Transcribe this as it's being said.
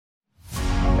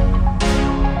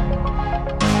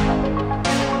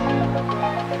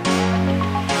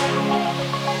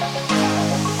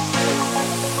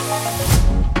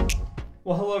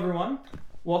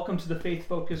Welcome to the Faith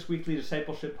Focused Weekly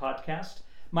Discipleship Podcast.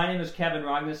 My name is Kevin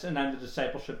Rogness, and I'm the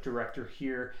Discipleship Director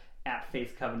here at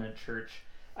Faith Covenant Church.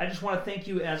 I just want to thank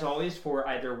you, as always, for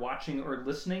either watching or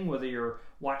listening, whether you're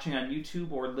watching on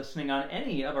YouTube or listening on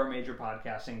any of our major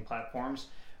podcasting platforms.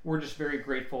 We're just very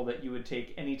grateful that you would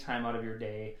take any time out of your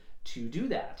day to do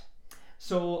that.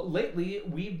 So lately,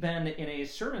 we've been in a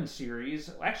sermon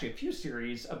series, actually a few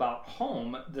series, about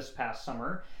home this past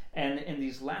summer. And in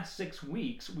these last 6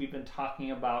 weeks, we've been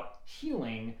talking about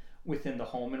healing within the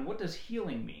home and what does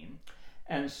healing mean.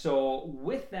 And so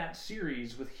with that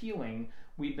series, with healing,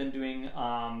 we've been doing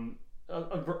a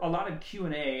lot of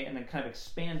Q&A and then kind of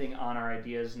expanding on our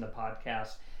ideas in the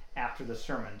podcast after the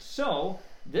sermon. So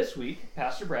this week,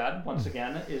 Pastor Brad, once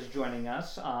again, is joining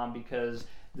us because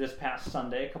this past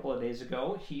Sunday, a couple of days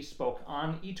ago, he spoke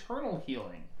on eternal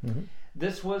healing. Mm-hmm.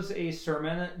 This was a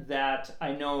sermon that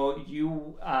I know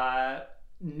you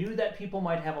knew that people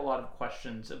might have a lot of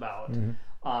questions about.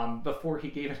 Mm-hmm. Before he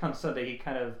gave it on Sunday, he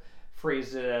kind of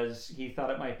phrased it as he thought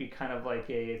it might be kind of like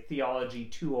a Theology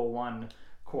 201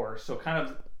 course, so kind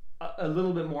of a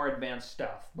little bit more advanced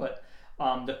stuff. But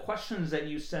the questions that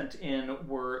you sent in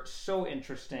were so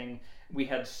interesting. We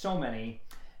had so many.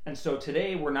 And so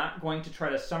today we're not going to try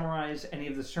to summarize any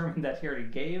of the sermon that he already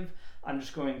gave. I'm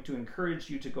just going to encourage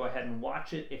you to go ahead and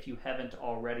watch it if you haven't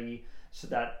already, so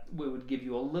that we would give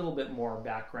you a little bit more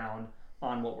background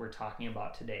on what we're talking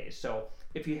about today. So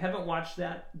if you haven't watched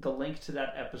that, the link to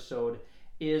that episode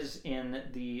is in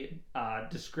the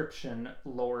description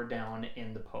lower down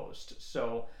in the post.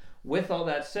 So with all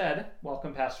that said,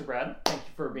 welcome, Pastor Brad. Thank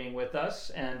you for being with us.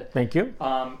 And thank you.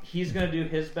 He's going to do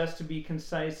his best to be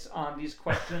concise on these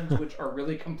questions, which are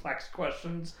really complex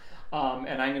questions.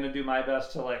 And I'm going to do my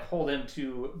best to hold him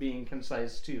to being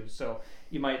concise too. So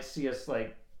you might see us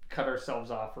cut ourselves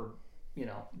off or do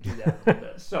that a little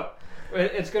bit. So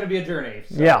it's going to be a journey.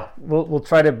 So. Yeah, we'll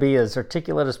try to be as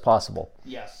articulate as possible.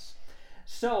 Yes.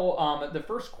 So the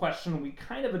first question, we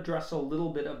kind of address a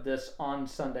little bit of this on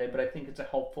Sunday, but I think it's a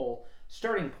helpful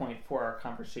starting point for our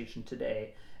conversation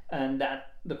today. And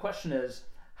that the question is,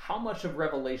 how much of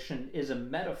Revelation is a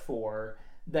metaphor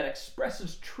that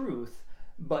expresses truth,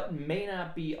 but may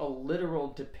not be a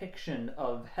literal depiction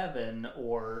of heaven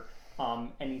or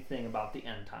anything about the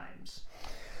end times?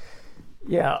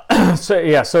 Yeah.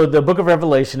 So the book of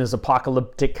Revelation is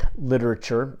apocalyptic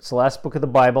literature. It's the last book of the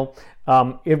Bible.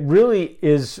 It really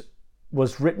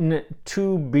was written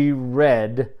to be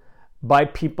read by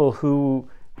people who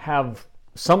have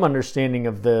some understanding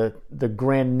of the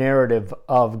grand narrative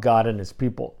of God and his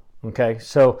people. Okay?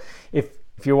 So if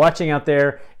you're watching out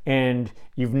there and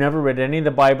you've never read any of the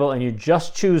Bible and you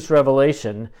just choose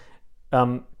Revelation,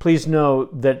 please know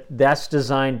that that's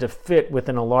designed to fit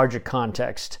within a larger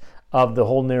context of the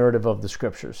whole narrative of the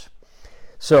scriptures.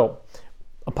 So,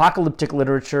 apocalyptic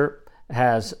literature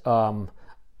has a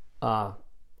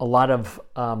lot of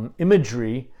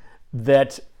imagery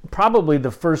that probably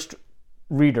the first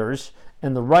readers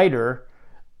and the writer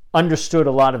understood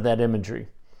a lot of that imagery.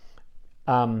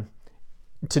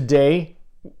 Today,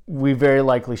 we very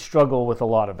likely struggle with a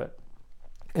lot of it.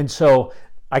 And so,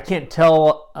 I can't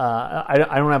tell, I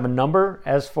don't have a number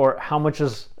as for how much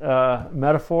is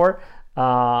metaphor,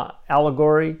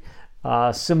 allegory,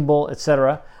 symbol,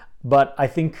 etc. But I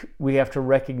think we have to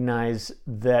recognize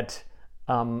that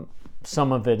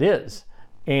some of it is.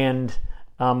 And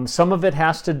some of it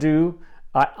has to do,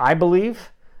 I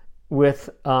believe, with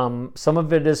some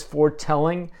of it is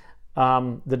foretelling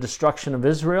the destruction of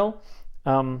Israel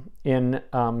in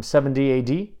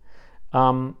 70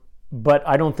 AD. But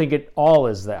I don't think it all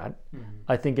is that. Mm-hmm.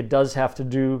 I think it does have to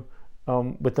do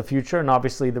with the future and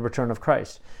obviously the return of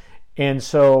Christ. And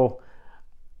so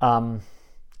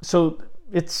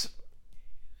it's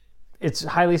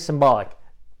highly symbolic.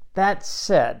 That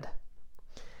said,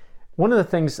 one of the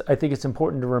things I think it's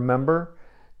important to remember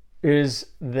is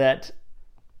that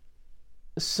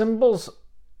symbols,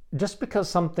 just because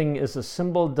something is a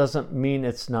symbol doesn't mean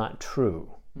it's not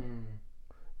true.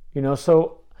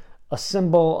 So a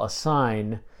symbol, a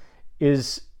sign,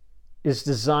 is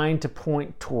designed to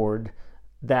point toward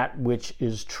that which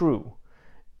is true.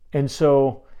 And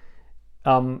so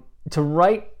to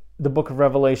write the book of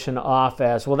Revelation off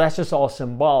as, well, that's just all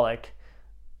symbolic,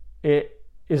 it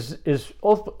is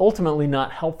ultimately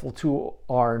not helpful to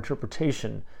our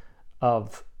interpretation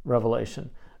of Revelation.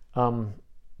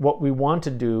 What we want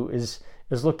to do is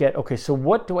look at, okay, so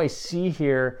what do I see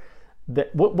here?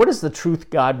 What is the truth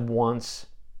God wants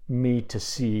me to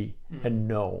see and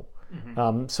know?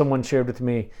 Mm-hmm. Someone shared with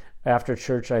me after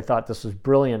church, I thought this was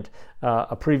brilliant.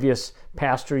 A previous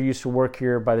pastor used to work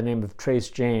here by the name of Trace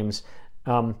James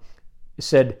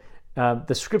said,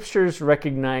 the scriptures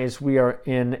recognize we are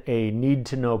in a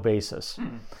need-to-know basis.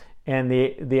 And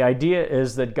the idea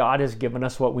is that God has given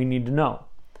us what we need to know.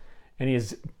 And he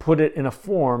has put it in a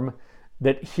form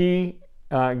that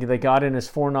that God in his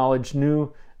foreknowledge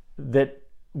knew that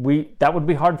would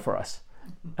be hard for us.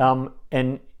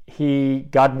 And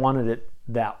God wanted it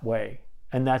that way.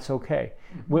 And that's okay.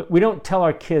 We don't tell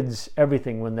our kids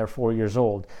everything when they're 4 years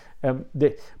old.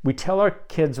 We tell our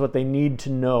kids what they need to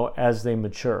know as they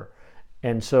mature.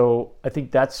 And so I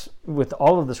think that's with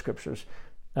all of the scriptures.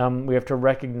 We have to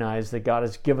recognize that God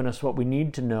has given us what we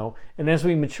need to know. And as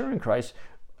we mature in Christ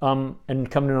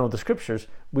and come to know the scriptures,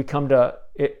 we become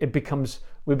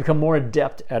more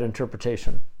adept at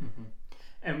interpretation. Mm-hmm.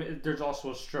 And there's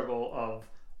also a struggle of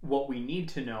what we need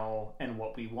to know and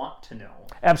what we want to know.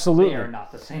 Absolutely. They are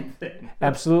not the same thing.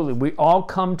 Absolutely. We all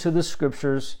come to the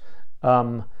scriptures.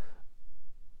 No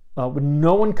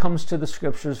one comes to the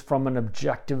scriptures from an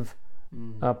objective,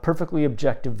 perfectly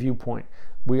objective viewpoint.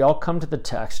 We all come to the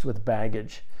text with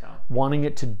baggage, wanting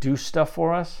it to do stuff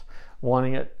for us,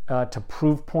 wanting it to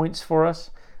prove points for us.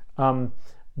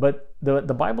 But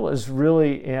the Bible is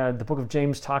really, the book of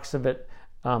James talks of it.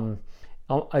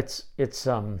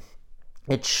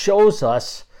 It shows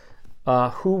us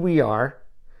who we are.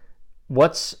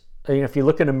 If you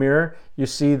look in a mirror, you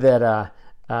see that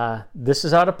this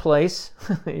is out of place.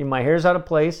 My hair's out of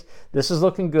place. This is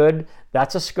looking good.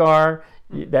 That's a scar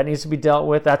that needs to be dealt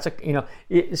with.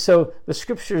 So the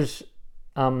scriptures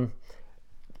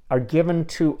are given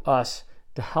to us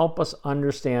to help us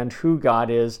understand who God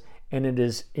is, and it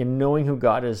is in knowing who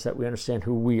God is that we understand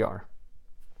who we are.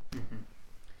 Mm-hmm.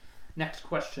 Next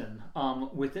question.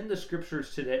 Within the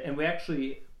scriptures today, and we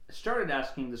actually started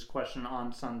asking this question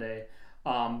on Sunday,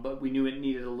 but we knew it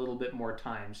needed a little bit more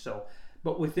time.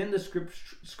 But within the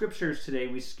scriptures today,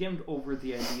 we skimmed over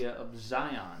the idea of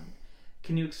Zion.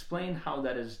 Can you explain how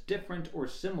that is different or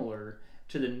similar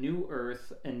to the new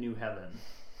earth and new heaven?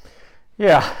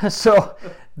 Yeah, so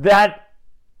that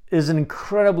is an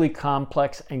incredibly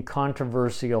complex and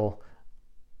controversial.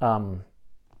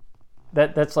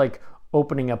 That's like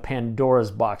opening a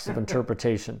Pandora's box of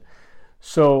interpretation.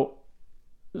 So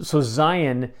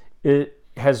Zion, it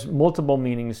has multiple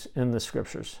meanings in the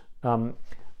scriptures,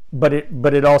 but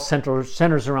it all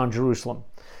centers around Jerusalem.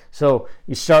 So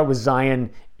you start with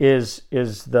Zion is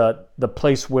the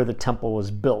place where the temple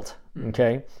was built,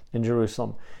 okay, in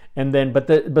Jerusalem, and then but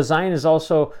Zion is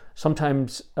also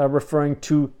sometimes referring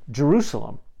to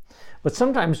Jerusalem, but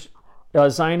sometimes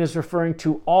Zion is referring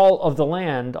to all of the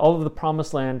land, all of the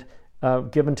promised land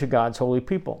given to God's holy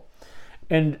people.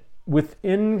 And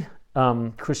within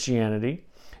Christianity,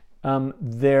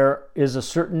 there is a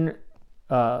certain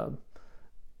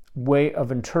way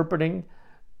of interpreting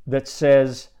that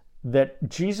says that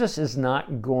Jesus is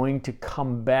not going to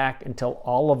come back until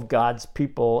all of God's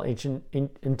people,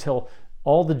 until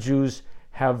all the Jews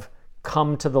have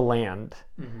come to the land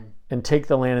and take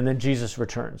the land, and then Jesus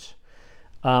returns.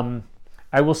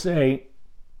 I will say,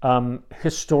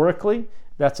 historically,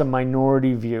 that's a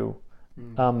minority view.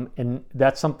 And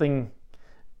that's something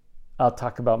I'll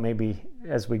talk about maybe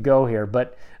as we go here,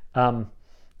 but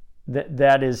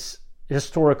that is,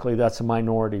 historically, that's a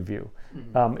minority view.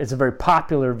 It's a very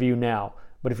popular view now,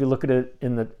 but if you look at it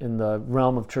in the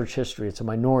realm of church history, it's a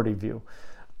minority view.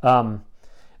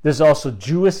 There's also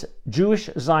Jewish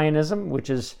Zionism,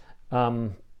 which is,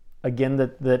 again,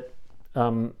 that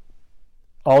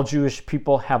all Jewish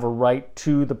people have a right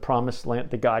to the promised land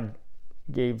that God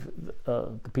gave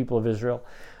the people of Israel.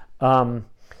 And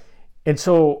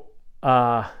so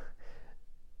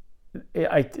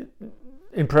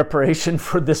in preparation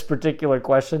for this particular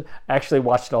question, I actually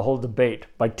watched a whole debate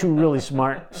by two really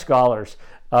smart scholars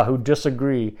who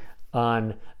disagree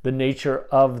on the nature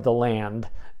of the land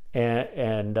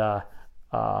and the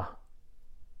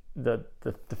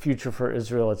future for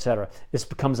Israel, etc. This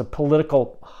becomes a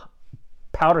political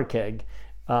powder keg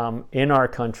in our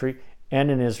country and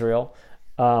in Israel,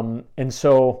 and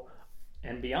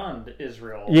beyond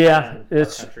Israel. Yeah, and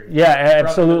it's our country.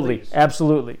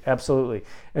 absolutely.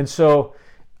 And so,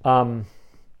 so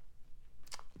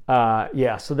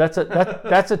that's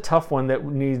a tough one that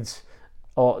needs.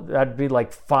 That'd be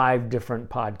like 5 different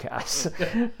podcasts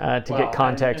to get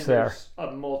context and there. There's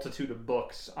a multitude of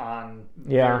books on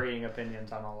varying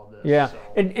opinions on all of this. Yeah, so.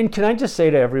 and can I just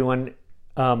say to everyone,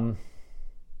 one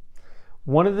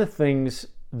of the things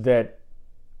that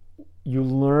you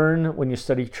learn when you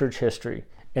study church history,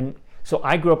 and so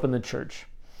I grew up in the church.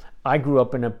 I grew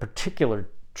up in a particular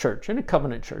church, in a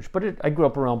covenant church, but I grew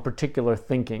up around particular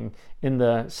thinking in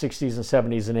the 60s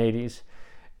and 70s and 80s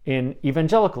in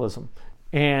evangelicalism.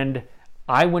 And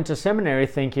I went to seminary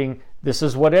thinking this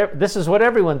is what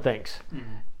everyone thinks.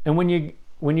 And when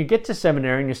you get to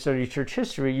seminary and you study church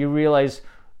history, you realize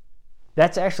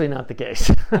that's actually not the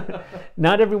case.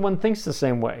 Not everyone thinks the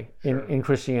same way in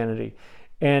Christianity.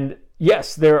 And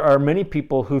yes, there are many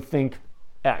people who think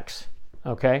X,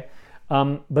 okay?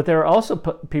 But there are also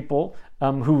people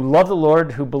who love the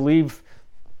Lord, who believe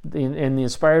in the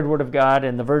inspired Word of God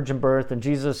and the virgin birth and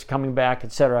Jesus coming back,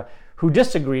 etc., who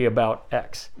disagree about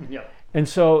X. Yeah. And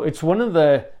so it's one of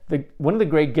the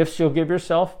great gifts you'll give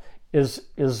yourself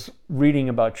is reading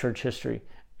about church history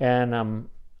and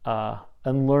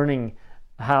learning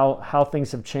how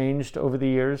things have changed over the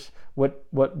years,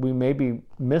 what we maybe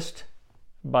missed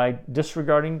by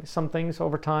disregarding some things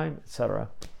over time, etc.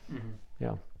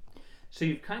 Yeah. So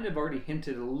you've kind of already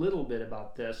hinted a little bit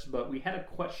about this, but we had a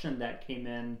question that came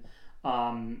in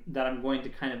that I'm going to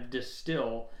kind of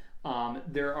distill.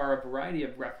 There are a variety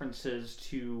of references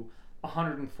to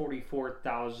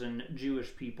 144,000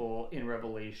 Jewish people in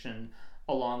Revelation,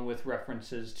 along with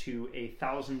references to a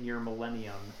 1,000-year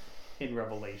millennium in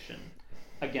Revelation.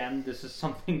 Again, this is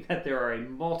something that there are a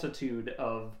multitude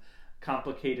of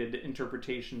complicated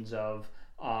interpretations of.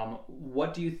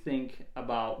 What do you think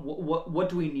about, what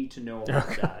do we need to know about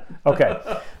that? Okay,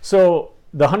 so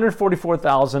the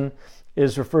 144,000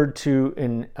 is referred to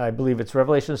in, I believe it's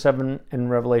Revelation 7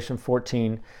 and Revelation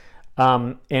 14,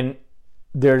 and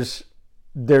there's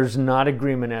not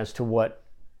agreement as to what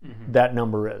that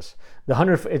number is.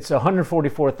 It's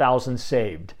 144,000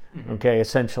 saved, okay,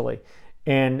 essentially,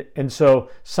 and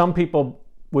so some people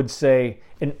would say,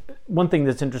 and one thing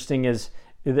that's interesting is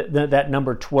that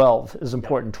number 12 is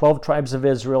important. 12 tribes of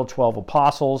Israel, 12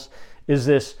 apostles. Is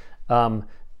this 12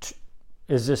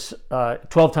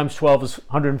 times 12 is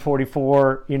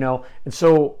 144? And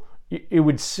so it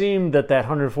would seem that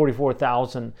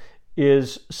 144,000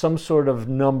 is some sort of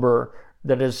number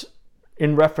that is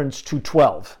in reference to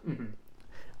 12.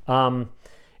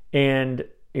 And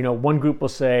one group will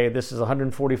say this is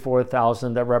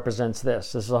 144,000 that represents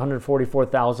this. This is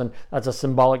 144,000. That's a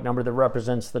symbolic number that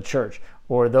represents the church,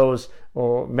 or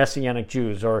Messianic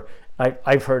Jews, or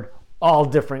I've heard all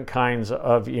different kinds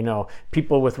of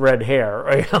people with red hair.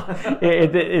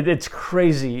 It's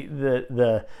crazy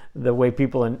the way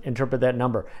people interpret that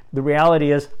number. The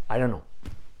reality is I don't know.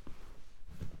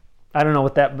 I don't know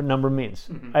what that number means.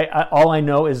 All I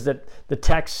know is that the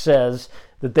text says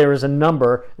that there is a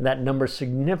number, and that number is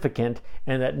significant,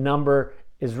 and that number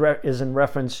is in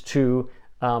reference to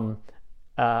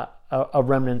a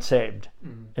remnant saved.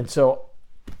 And so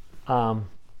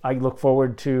I look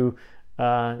forward to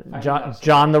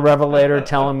John the Revelator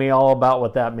telling me all about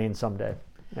what that means someday.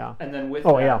 Yeah. And then with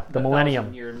the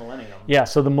millennium. 1,000-year millennium. Yeah,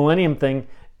 so the millennium thing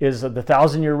is the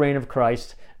 1,000-year reign of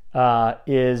Christ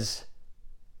is,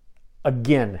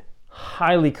 again,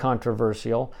 highly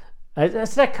controversial.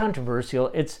 It's not controversial.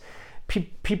 It's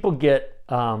people get.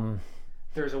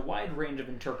 There's a wide range of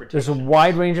interpretations. There's a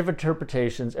wide range of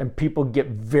interpretations, and people get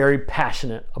very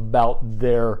passionate about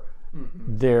their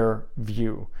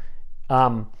view,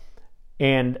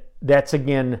 and that's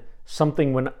again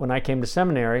something when I came to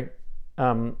seminary.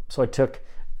 So I took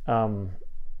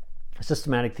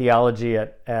systematic theology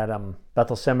at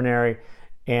Bethel Seminary,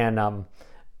 and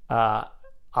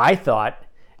I thought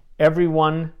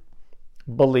everyone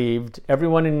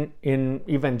in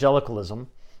evangelicalism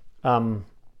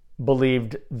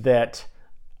believed that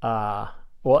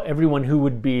everyone who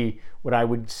would be what I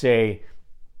would say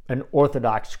an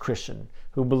Orthodox Christian,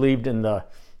 who believed in the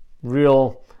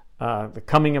real the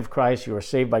coming of Christ. You are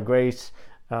saved by grace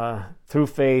through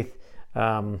faith,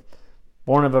 born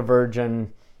of a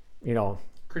virgin,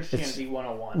 Christianity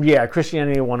 101. Yeah,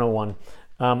 Christianity 101.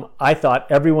 I thought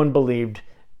everyone believed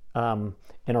in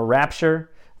a rapture,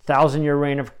 1,000-year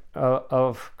reign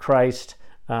of Christ,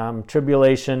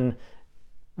 tribulation,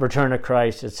 return of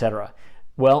Christ, etc.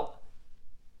 Well,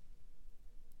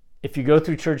 if you go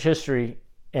through church history,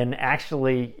 and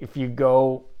actually if you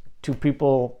go to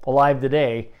people alive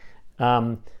today,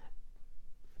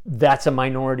 that's a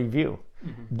minority view.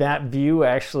 That view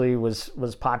actually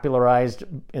was popularized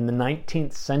in the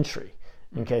 19th century.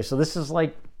 Okay, so this is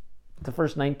like the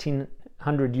first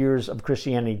 1900 years of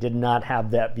Christianity did not have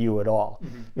that view at all.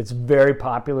 It's very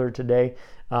popular today,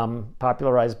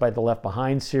 popularized by the Left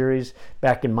Behind series,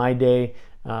 back in my day,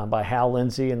 by Hal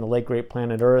Lindsey and the Late Great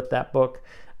Planet Earth, that book.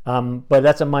 But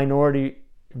that's a minority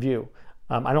view.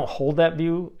 I don't hold that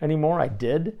view anymore. I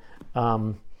did.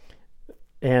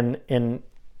 And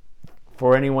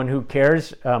for anyone who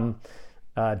cares,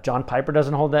 John Piper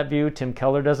doesn't hold that view. Tim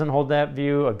Keller doesn't hold that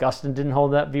view. Augustine didn't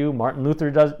hold that view. Martin Luther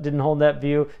didn't hold that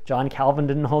view. John Calvin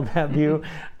didn't hold that view.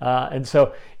 And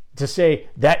so to say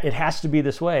that it has to be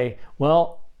this way,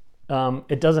 well,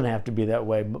 it doesn't have to be that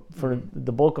way. But for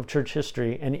the bulk of church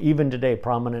history, and even today,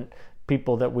 prominent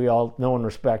people that we all know and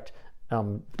respect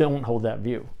don't hold that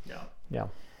view. Yeah.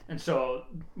 And so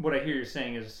what I hear you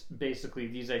saying is basically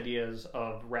these ideas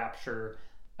of rapture,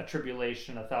 a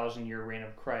tribulation, 1,000-year reign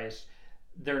of Christ,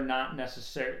 they're not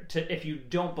necessary. If you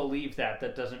don't believe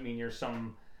that doesn't mean you're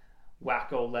some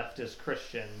wacko leftist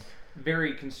Christian.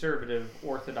 Very conservative,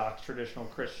 orthodox, traditional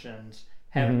Christians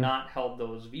have not held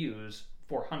those views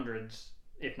for hundreds,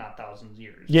 if not thousands,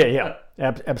 years. Yeah.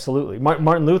 Absolutely.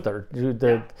 Martin Luther,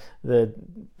 the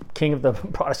king of the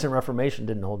Protestant Reformation,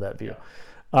 didn't hold that view.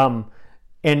 Yeah.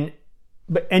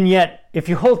 And yet, if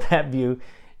you hold that view,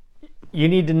 you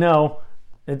need to know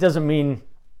it doesn't mean,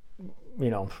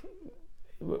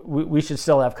 we should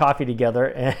still have coffee together.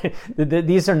 And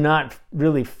these are not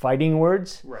really fighting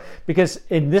words, right? Because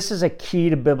this is a key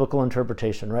to biblical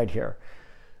interpretation right here.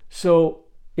 So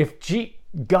if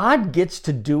God gets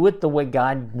to do it the way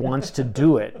God wants to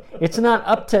do it, it's not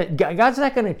up to God's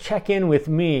not going to check in with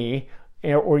me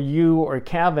or you or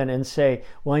Kevin and say,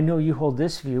 well, I know you hold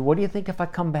this view. What do you think if I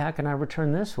come back and I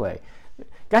return this way?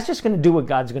 God's just going to do what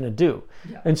God's going to do.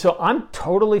 Yeah. And so I'm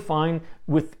totally fine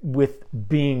with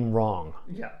being wrong.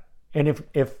 Yeah. And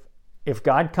if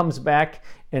God comes back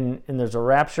and there's a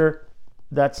rapture,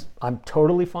 I'm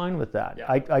totally fine with that.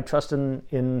 Yeah. I trust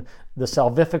in the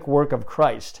salvific work of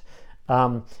Christ.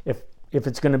 If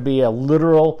it's going to be a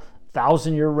literal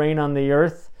 1,000-year reign on the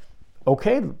earth,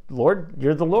 okay, Lord,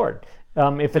 you're the Lord.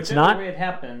 If it's not, the way it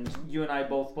happened, you and I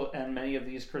both, and many of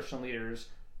these Christian leaders,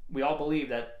 we all believe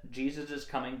that Jesus is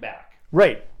coming back.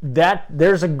 Right.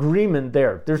 There's agreement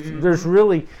there. There's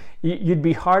really, you'd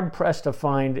be hard pressed to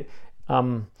find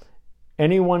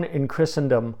anyone in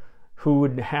Christendom who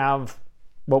would have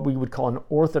what we would call an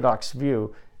orthodox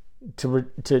view to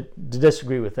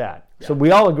disagree with that. Yeah. So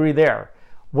we all agree there.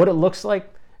 What it looks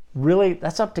like, really,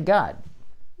 that's up to God.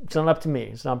 It's not up to me.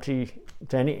 It's not up to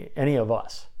any of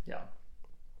us. Yeah.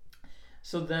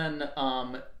 So then,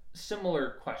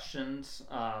 similar questions.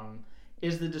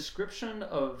 Is the description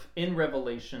in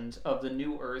Revelations of the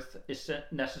new earth is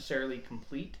necessarily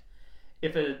complete?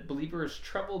 If a believer is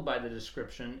troubled by the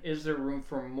description, is there room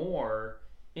for more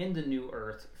in the new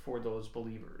earth for those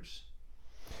believers?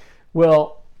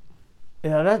 Well,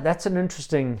 that's an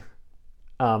interesting.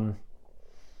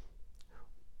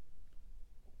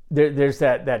 There's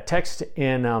that text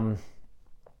in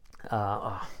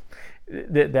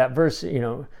that verse,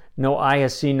 no eye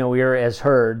has seen, no ear has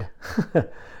heard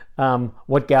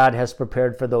what God has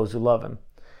prepared for those who love Him.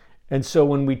 And so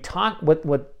when we talk,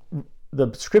 what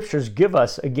the scriptures give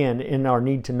us, again, in our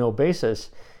need to know basis,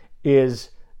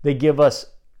 is they give us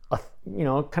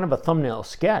kind of a thumbnail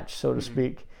sketch, so to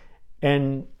speak.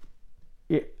 And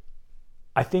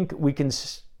I think we can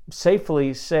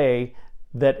safely say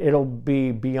that it'll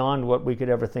be beyond what we could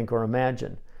ever think or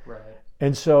imagine. Right.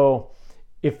 And so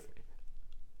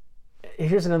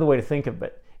here's another way to think of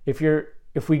it.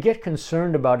 If we get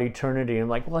concerned about eternity and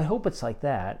like, well, I hope it's like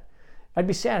that. I'd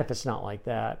be sad if it's not like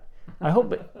that. I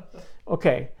hope it.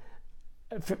 Okay,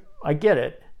 I get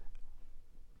it.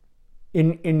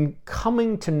 In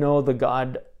coming to know the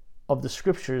God of the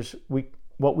Scriptures,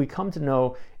 what we come to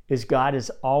know is God is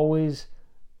always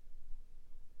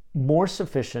more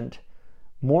sufficient,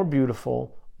 more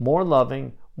beautiful, more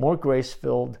loving, more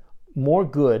grace-filled, more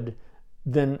good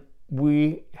than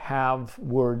we have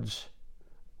words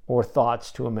or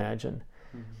thoughts to imagine.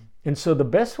 Mm-hmm. And so the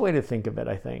best way to think of it,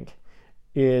 I think,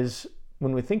 is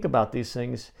when we think about these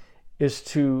things, is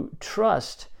to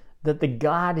trust that the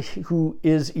God who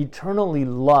is eternally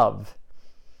love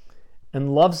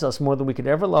and loves us more than we could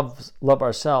ever love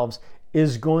ourselves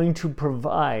is going to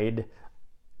provide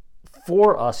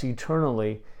for us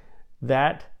eternally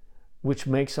that which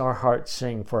makes our hearts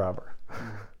sing forever.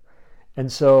 Mm-hmm.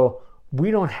 And so we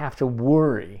don't have to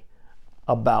worry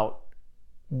about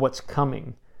what's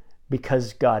coming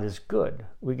because God is good.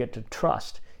 We get to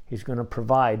trust He's going to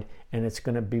provide, and it's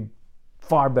going to be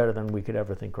far better than we could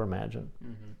ever think or imagine.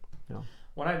 Mm-hmm.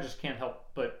 Well, I just can't help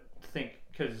but think,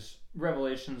 because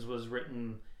Revelations was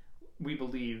written, we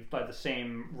believe, by the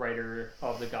same writer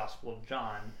of the Gospel of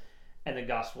John, and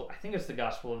I think it's the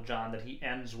Gospel of John that he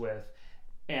ends with,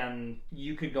 and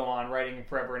you could go on writing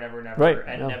forever and ever and ever, right,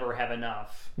 and never have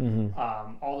enough. Mm-hmm.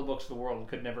 All the books of the world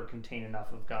could never contain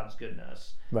enough of God's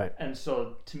goodness. Right. And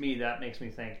so, to me, that makes me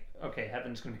think, okay,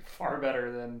 heaven's going to be far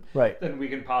better than we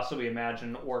can possibly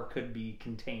imagine, or could be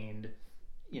contained,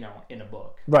 in a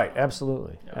book. Right.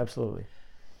 Absolutely. Yep. Absolutely.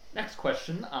 Next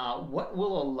question: what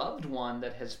will a loved one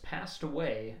that has passed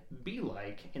away be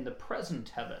like in the present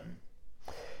heaven?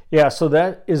 Yeah, so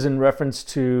that is in reference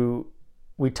to,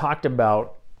 we talked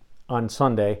about on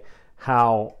Sunday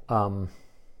how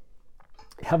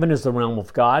heaven is the realm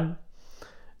of God,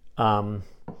 and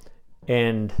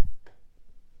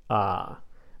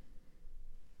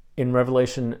in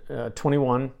Revelation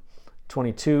 21,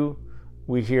 22,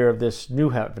 we hear of this new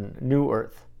heaven, new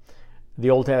earth. The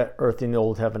old earth and the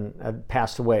old heaven had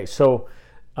passed away. So,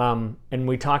 and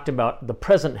we talked about the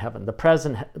present heaven. The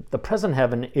present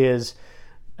heaven is,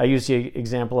 I use the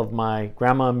example of my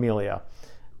grandma Amelia,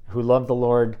 who loved the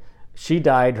Lord. She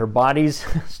died. Her body's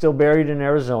still buried in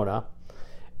Arizona,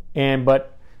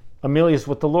 but Amelia's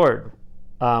with the Lord.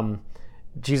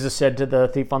 Jesus said to the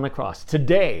thief on the cross,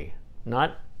 "Today,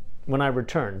 not when I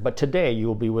return, but today you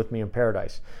will be with me in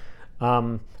paradise."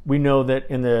 We know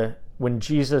that when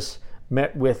Jesus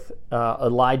met with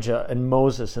Elijah and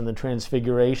Moses in the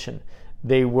Transfiguration,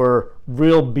 they were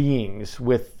real beings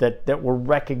that were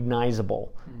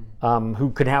recognizable,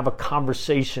 who could have a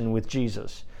conversation with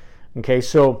Jesus. Okay,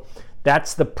 so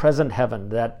that's the present heaven,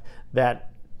 that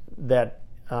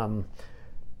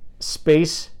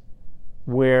space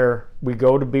where we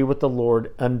go to be with the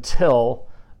Lord until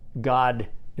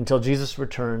Jesus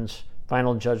returns,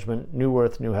 final judgment, new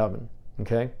earth, new heaven.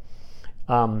 Okay,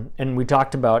 and we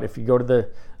talked about, if you go to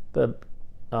the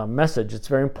message, it's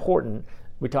very important.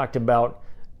 We talked about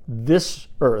this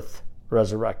earth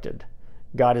resurrected.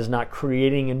 God is not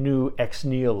creating a new ex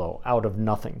nihilo out of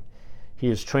nothing. He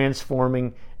is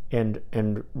transforming and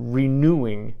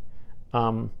renewing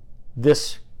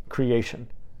this creation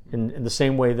in the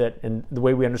same way that, and the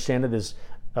way we understand it is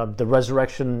the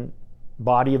resurrection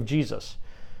body of Jesus.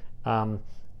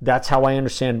 That's how I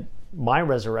understand my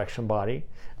resurrection body.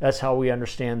 That's how we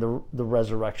understand the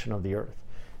resurrection of the earth.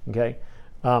 Okay?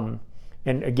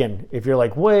 And again, if you're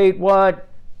like, wait, what?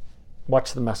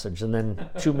 Watch the message and then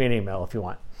shoot me an email if you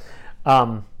want.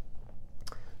 So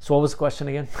what was the question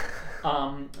again?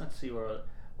 Let's see where.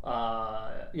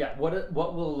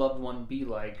 What will a loved one be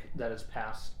like that has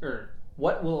passed, or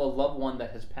what will a loved one that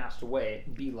has passed away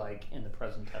be like in the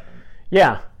present heaven?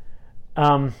 Yeah,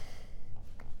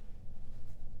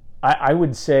 I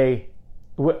would say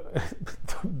the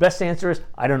best answer is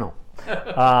I don't know.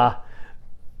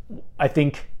 I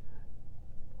think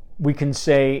we can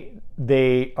say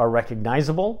they are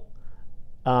recognizable.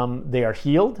 They are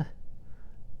healed.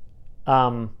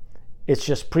 It's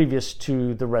just previous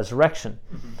to the resurrection.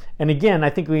 Mm-hmm. And again, I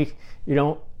think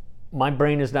my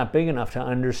brain is not big enough to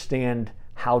understand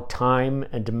how time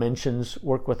and dimensions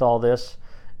work with all this.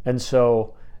 And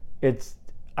so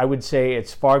I would say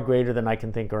it's far greater than I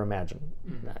can think or imagine.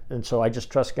 Mm-hmm. And so I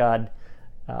just trust God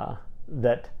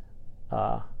that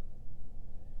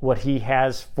what He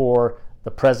has for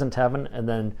the present heaven and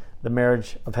then the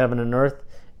marriage of heaven and earth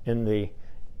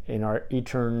in our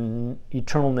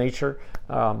eternal nature,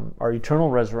 our eternal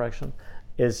resurrection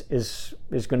is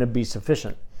going to be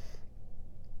sufficient.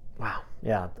 Wow,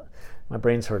 yeah, my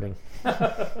brain's hurting.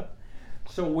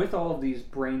 So with all of these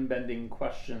brain-bending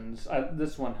questions,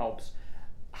 this one helps.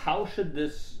 How should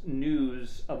this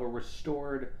news of a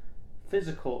restored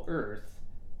physical earth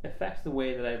affect the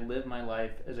way that I live my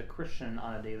life as a Christian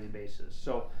on a daily basis?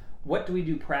 So what do we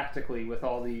do practically with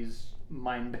all these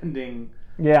mind-bending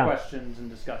questions and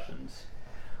discussions?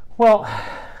 Well,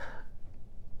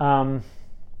 I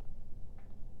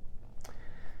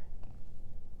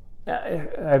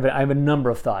have a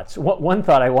number of thoughts. One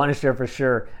thought I want to share for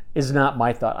sure is not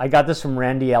my thought. I got this from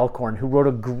Randy Alcorn, who wrote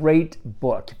a great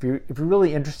book. If you're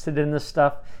really interested in this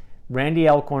stuff, Randy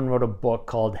Alcorn wrote a book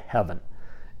called Heaven,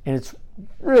 and it's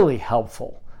really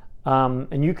helpful.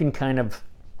 And you can kind of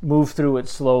move through it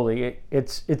slowly.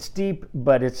 It's deep,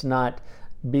 but it's not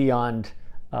beyond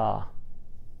our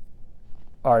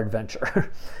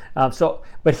adventure.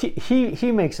 But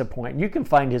he makes a point. You can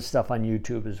find his stuff on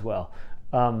YouTube as well.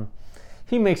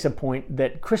 He makes a point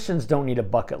that Christians don't need a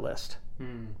bucket list.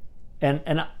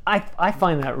 And I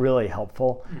find that really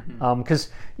helpful, because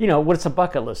what's a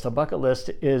bucket list? A bucket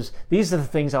list is, these are the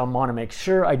things I want to make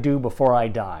sure I do before I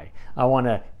die. I want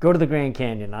to go to the Grand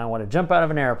Canyon. I want to jump out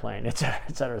of an airplane, et cetera,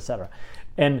 et cetera, et cetera.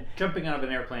 And jumping out of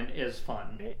an airplane is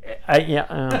fun.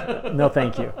 No,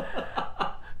 thank you.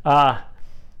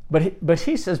 But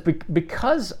he says,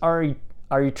 because our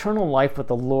eternal life with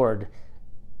the Lord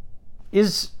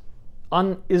is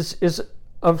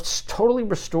of totally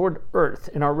restored earth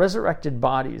in our resurrected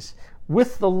bodies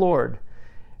with the Lord,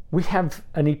 we have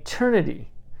an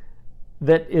eternity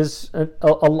that is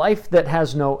a life that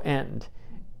has no end,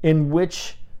 in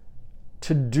which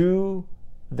to do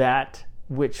that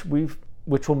which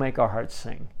will make our hearts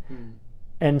sing.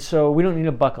 And so we don't need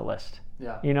a bucket list.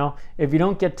 Yeah. If you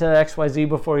don't get to XYZ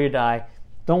before you die,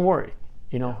 Don't worry.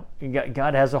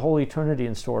 God has a whole eternity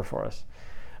in store for us.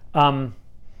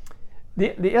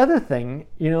 The other thing,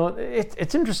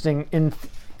 it's interesting.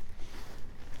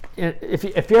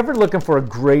 If you're ever looking for a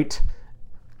great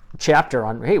chapter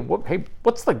on, hey,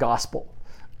 what's the gospel?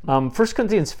 1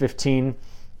 Corinthians 15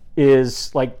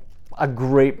 is like a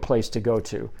great place to go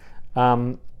to.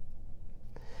 And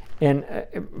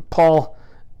Paul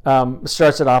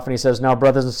starts it off and he says, "Now,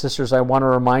 brothers and sisters, I want to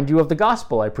remind you of the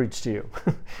gospel I preached to you."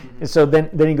 And so then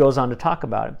he goes on to talk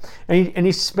about it. And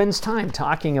he spends time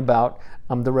talking about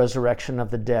the resurrection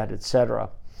of the dead, etc.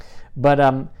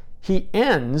 But he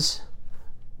ends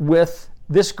with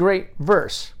this great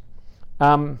verse.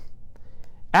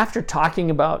 After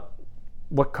talking about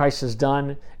what Christ has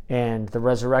done and the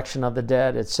resurrection of the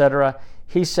dead, etc.,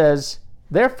 he says,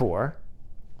 "Therefore,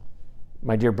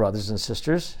 my dear brothers and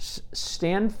sisters,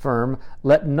 stand firm,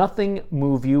 let nothing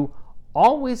move you,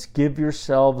 always give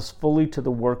yourselves fully to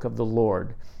the work of the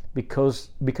Lord, because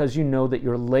you know that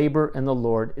your labor in the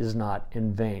Lord is not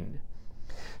in vain."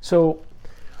 So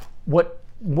what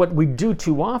we do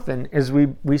too often is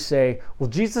we say, well,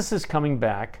 Jesus is coming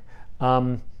back.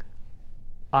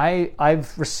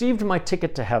 I've received my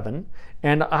ticket to heaven,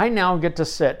 and I now get to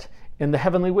sit in the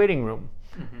heavenly waiting room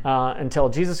until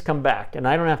Jesus come back, and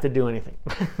I don't have to do anything.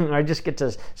 I just get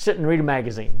to sit and read a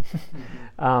magazine.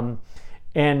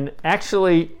 And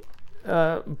actually,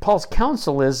 Paul's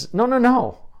counsel is,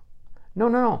 no.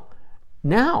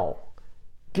 Now,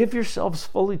 give yourselves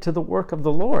fully to the work of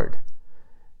the Lord,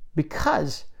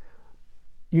 because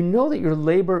you know that your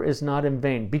labor is not in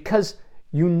vain, because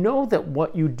you know that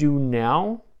what you do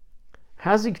now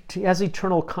has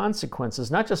eternal consequences,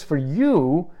 not just for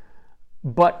you,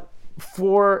 but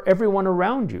for everyone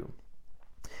around you.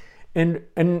 And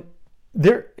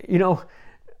there,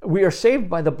 we are saved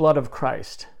by the blood of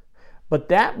Christ, but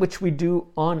that which we do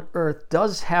on earth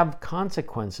does have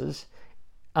consequences.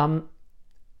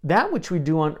 That which we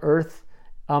do on earth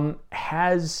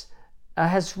has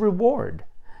reward.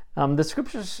 The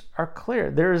scriptures are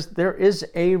clear. There is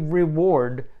a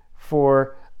reward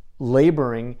for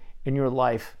laboring in your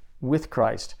life with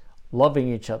Christ, loving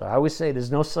each other. I always say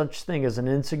there's no such thing as an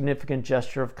insignificant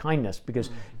gesture of kindness, because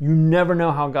you never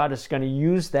know how God is going to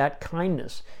use that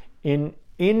kindness in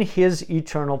his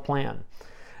eternal plan.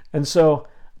 And so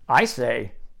I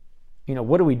say,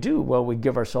 what do we do? Well, we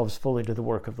give ourselves fully to the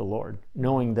work of the Lord,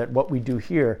 knowing that what we do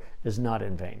here is not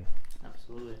in vain.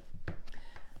 Absolutely.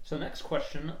 So next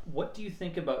question, what do you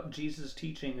think about Jesus'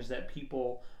 teachings that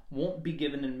people won't be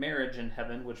given in marriage in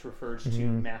heaven, which refers to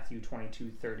Matthew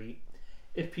 22:30?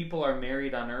 If people are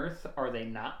married on earth, are they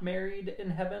not married in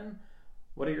heaven?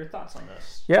 What are your thoughts on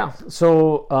this? Yeah,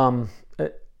 so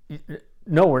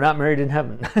no, we're not married in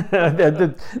heaven.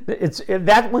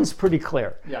 That one's pretty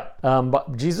clear. Yeah.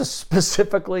 But Jesus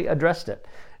specifically addressed it.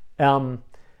 My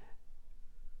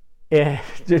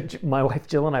wife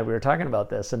Jill and I, we were talking about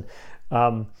this, and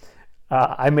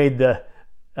I made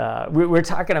we were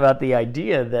talking about the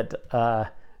idea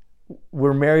that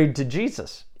we're married to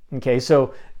Jesus. Okay,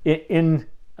 so in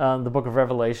the book of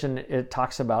Revelation, it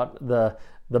talks about the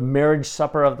marriage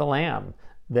supper of the Lamb,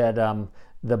 that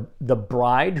the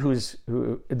bride who is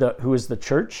the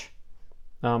church,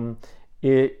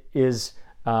 it is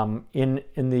in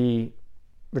the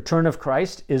return of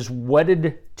Christ is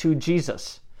wedded to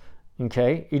Jesus,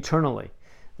 okay, eternally.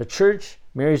 The church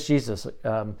marries Jesus.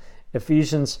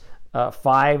 Ephesians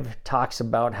 5 talks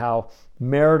about how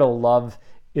marital love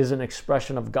is an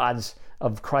expression of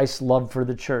Christ's love for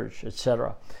the church,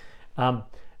 etc. And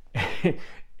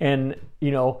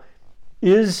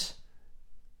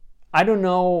I don't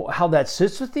know how that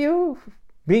sits with you,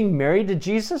 being married to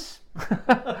Jesus.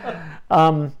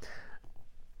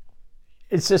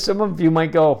 It's just, some of you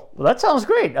might go, well, that sounds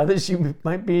great. Others, you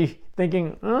might be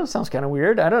thinking, oh, that sounds kind of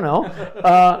weird. I don't know.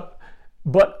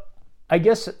 But I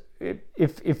guess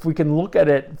if we can look at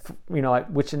it,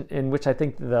 in which I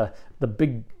think the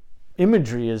big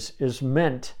imagery is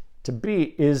meant to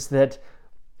be, is that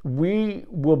we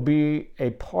will be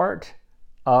a part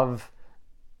of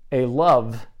a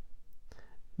love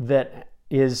that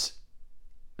is,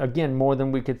 again, more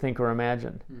than we could think or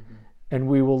imagine. Mm-hmm. And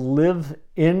we will live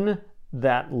in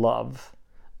that love.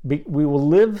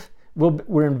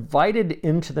 We're invited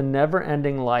into the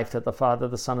never-ending life that the Father,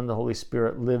 the Son, and the Holy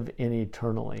Spirit live in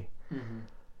eternally. Mm-hmm.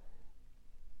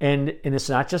 And it's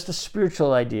not just a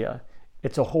spiritual idea;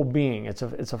 it's a whole being. It's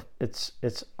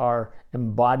our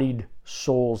embodied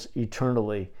souls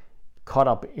eternally caught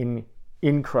up in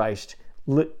Christ,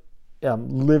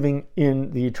 living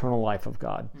in the eternal life of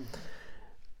God. Mm-hmm.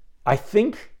 I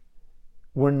think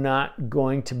we're not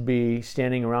going to be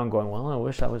standing around going, well, I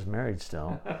wish I was married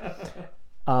still.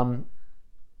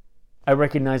 I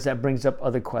recognize that brings up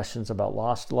other questions about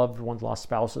lost loved ones, lost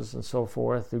spouses, and so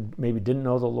forth, who maybe didn't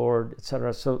know the Lord,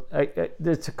 etc. So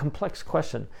it's a complex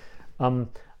question.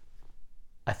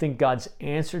 I think God's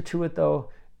answer to it,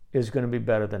 though, is going to be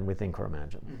better than we think or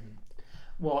imagine. Mm-hmm.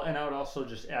 Well, and I would also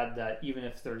just add that even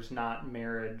if there's not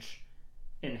marriage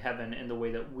in heaven in the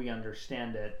way that we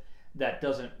understand it, that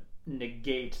doesn't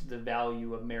negate the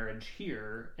value of marriage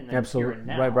here and then Absolutely. here and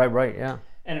now. Right, yeah.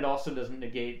 And it also doesn't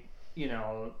negate,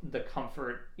 the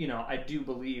comfort. I do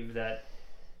believe that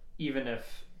even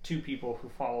if two people who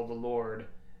follow the Lord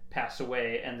pass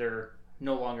away and they're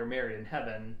no longer married in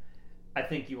heaven, I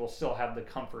think you will still have the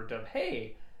comfort of,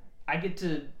 hey, I get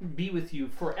to be with you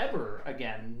forever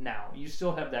again now. You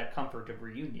still have that comfort of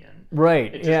reunion.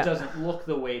 Right. It just doesn't look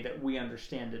the way that we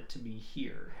understand it to be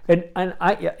here. And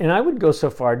I would go so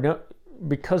far,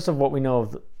 because of what we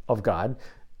know of God,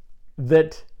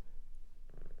 that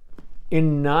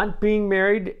in not being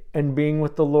married and being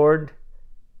with the Lord,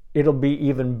 it'll be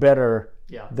even better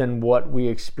than what we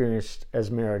experienced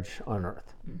as marriage on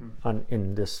earth,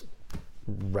 in this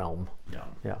realm.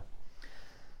 Yeah.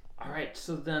 All right,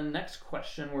 so then next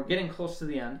question. We're getting close to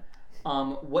the end.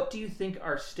 What do you think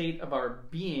our state of our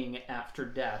being after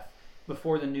death,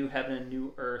 before the new heaven and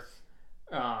new earth,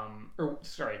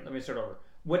 let me start over.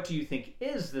 What do you think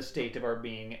is the state of our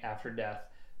being after death,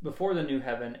 before the new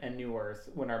heaven and new earth,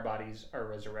 when our bodies are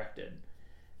resurrected?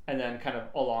 And then kind of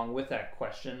along with that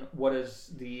question, what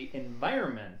is the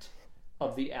environment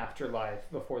of the afterlife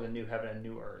before the new heaven and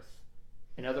new earth?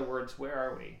 In other words, where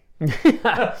are we?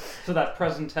 So that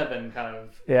present heaven kind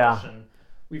of question.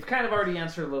 We've kind of already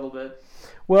answered a little bit.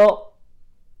 Well,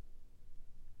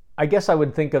 I guess I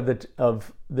would think of the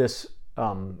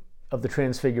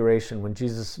transfiguration when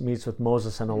Jesus meets with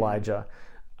Moses and Elijah.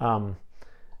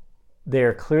 They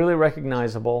are clearly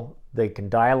recognizable. They can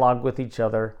dialogue with each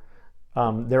other.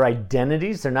 Their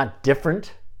identities, they're not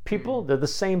different people. They're the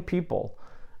same people.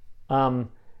 And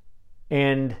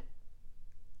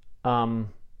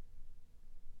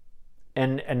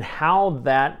how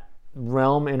that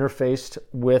realm interfaced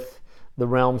with the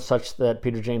realm such that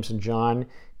Peter, James, and John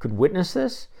could witness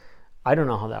this, I don't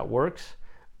know how that works.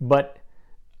 But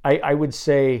I would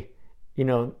say,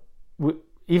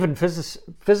 even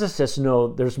physicists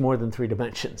know there's more than three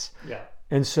dimensions. Yeah.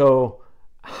 And so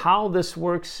how this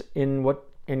works in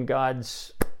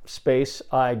God's space,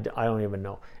 I don't even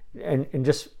know. And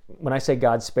just when I say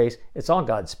God's space, it's all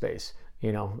God's space.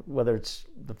 Whether it's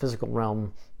the physical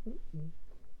realm,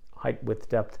 height, width,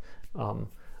 depth,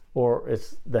 or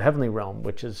it's the heavenly realm,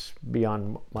 which is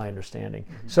beyond my understanding.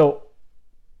 So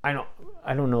I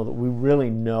don't know that we really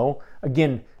know.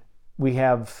 Again, we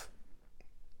have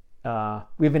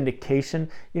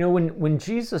indication. When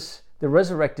Jesus, the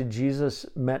resurrected Jesus,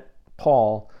 met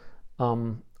Paul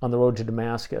on the road to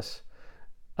Damascus,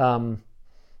 there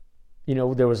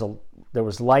was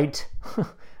light.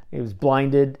 He was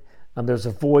blinded. There was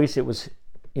a voice. It was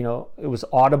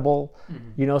audible.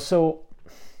 So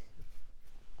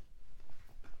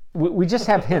we just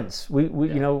have hints.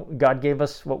 God gave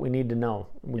us what we need to know.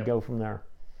 We go from there.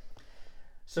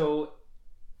 So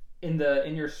in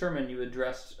your sermon, you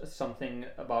addressed something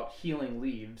about healing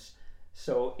leaves.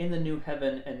 So in the new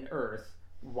heaven and earth,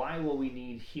 why will we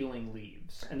need healing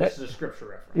leaves? And this is a scripture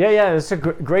reference. Yeah, it's a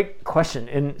great question.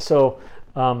 And so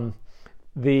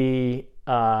we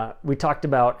talked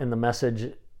about in the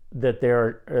message that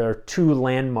there are two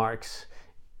landmarks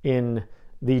in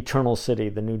the eternal city,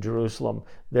 the New Jerusalem.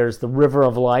 There's the river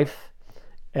of life,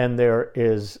 and there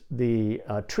is the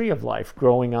tree of life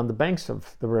growing on the banks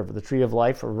of the river. The tree of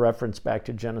life, a reference back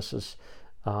to Genesis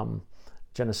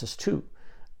 2,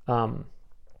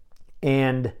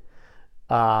 and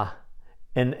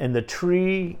the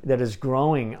tree that is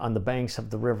growing on the banks of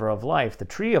the river of life, the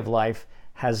tree of life,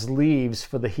 has leaves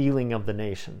for the healing of the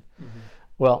nation.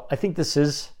 Well, I think this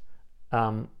is,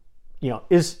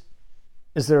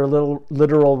 is there a little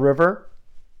literal river?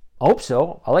 I hope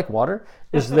so. I like water.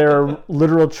 Is there a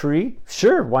literal tree?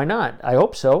 Sure, why not? I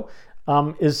hope so.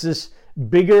 Is this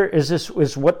bigger? Is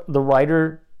what the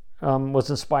writer was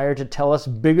inspired to tell us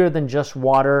bigger than just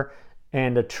water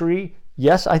and a tree?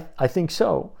 Yes, I think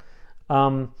so.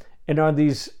 And are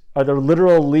there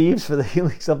literal leaves for the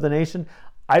healings of the nation?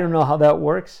 I don't know how that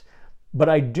works, but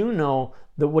I do know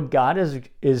that what God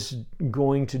is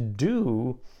going to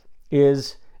do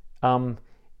is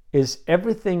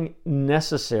everything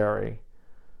necessary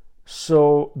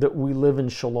so that we live in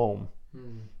shalom.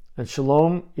 And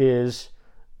shalom is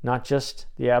not just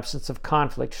the absence of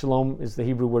conflict. Shalom is the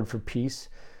Hebrew word for peace.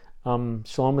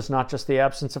 Shalom is not just the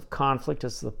absence of conflict,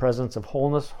 it's the presence of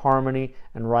wholeness, harmony,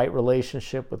 and right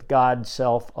relationship with God,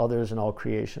 self, others, and all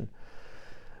creation.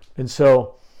 And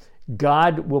so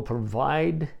God will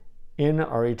provide in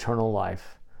our eternal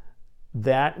life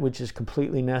that which is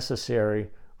completely necessary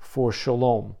for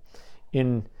shalom.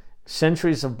 In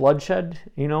centuries of bloodshed,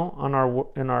 in our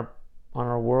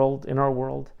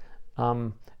world,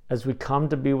 as we come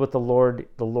to be with the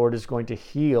Lord is going to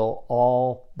heal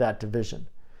all that division.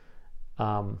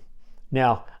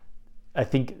 Now, I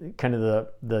think kind of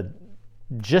the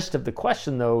gist of the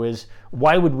question, though, is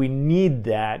why would we need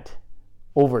that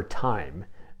over time?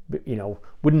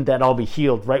 Wouldn't that all be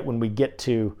healed right when we get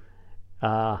to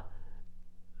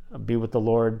be with the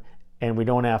Lord, and we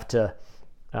don't have to,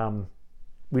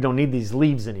 we don't need these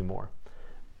leaves anymore?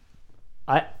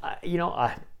 I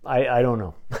don't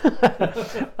know.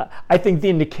 I think the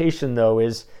indication, though,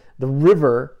 is the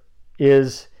river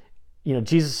is,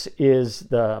 Jesus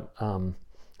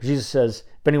says,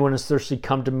 if anyone is thirsty,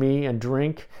 come to me and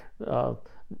drink.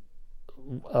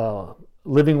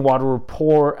 Living water will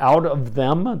pour out of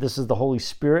them. This is the Holy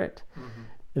Spirit.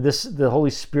 Mm-hmm. The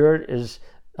Holy Spirit is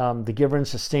the giver and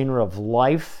sustainer of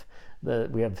life.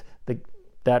 We have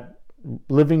that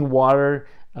living water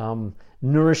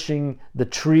nourishing the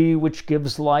tree which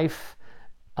gives life.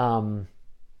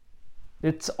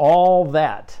 It's all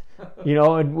that,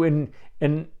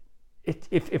 and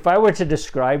if I were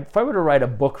to write a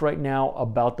book right now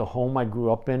about the home I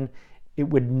grew up in, it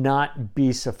would not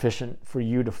be sufficient for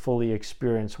you to fully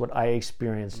experience what I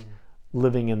experienced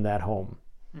living in that home.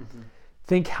 Mm-hmm.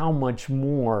 Think how much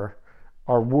more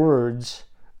our words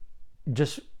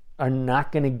just are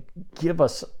not going to give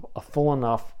us a full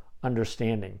enough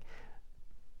understanding,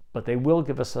 but they will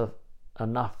give us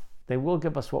enough. They will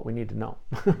give us what we need to know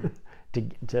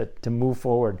to move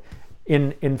forward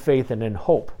in faith and in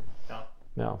hope.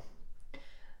 Yeah.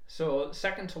 So,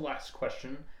 second to last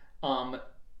question.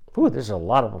 There's a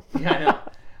lot of them. Yeah, I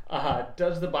know.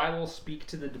 Does the Bible speak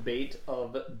to the debate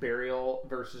of burial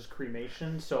versus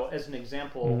cremation? So, as an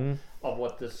example of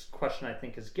what this question I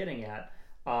think is getting at,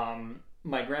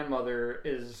 my grandmother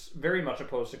is very much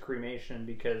opposed to cremation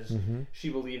because she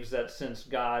believes that since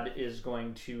God is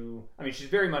going to, she's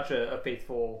very much a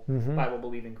faithful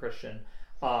Bible-believing Christian,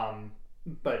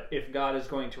 but if God is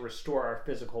going to restore our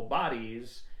physical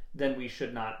bodies, then we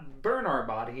should not burn our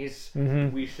bodies.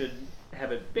 We should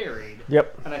have it buried.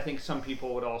 Yep. And I think some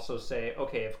people would also say,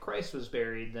 okay, if Christ was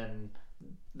buried, then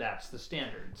that's the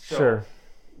standard. So sure.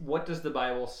 What does the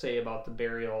Bible say about the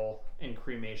burial and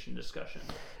cremation discussion,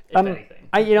 if anything?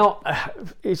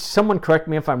 Someone correct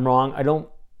me if I'm wrong. I don't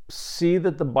see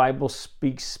that the Bible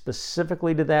speaks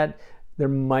specifically to that. There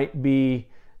might be,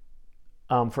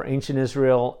 for ancient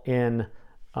Israel, in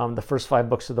the first 5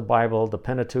 books of the Bible, the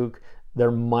Pentateuch,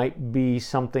 there might be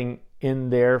something in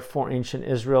there for ancient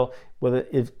Israel. Whether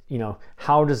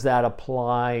how does that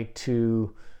apply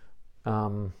to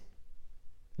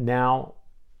now,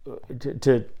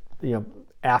 to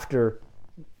after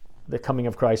the coming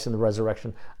of Christ and the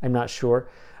resurrection? I'm not sure.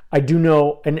 I do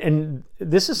know, and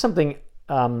this is something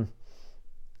I'll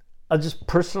just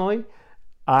personally,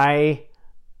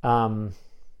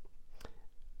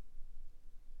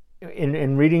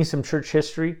 in reading some church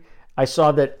history, I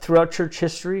saw that throughout church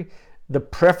history, the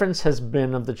preference has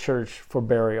been of the church for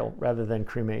burial rather than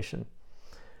cremation.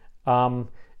 And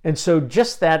so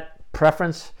just that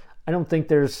preference, I don't think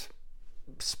there's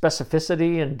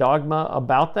specificity and dogma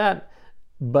about that,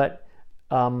 but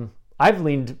I've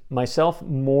leaned myself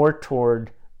more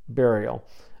toward burial,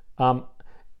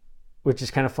 which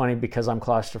is kind of funny because I'm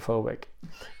claustrophobic.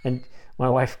 And my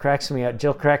wife cracks me up.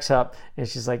 Jill cracks up, and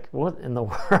she's like, "What in the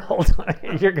world?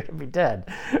 You're going to be dead."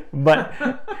 But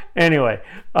anyway,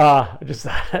 I just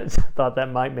thought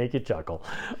that might make you chuckle.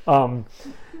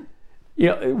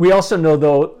 We also know,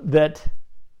 though, that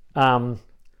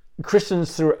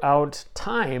Christians throughout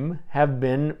time have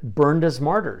been burned as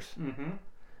martyrs.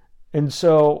 And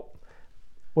so,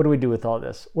 what do we do with all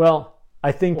this? Well,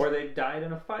 I think... Or they died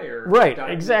in a fire. Right,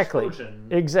 exactly.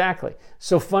 Exactly.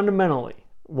 So fundamentally,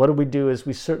 what do is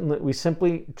we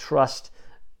simply trust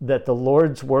that the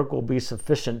Lord's work will be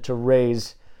sufficient to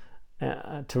raise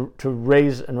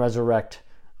and resurrect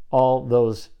all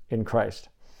those in Christ.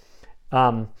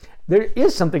 There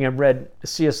is something I've read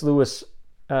C.S. Lewis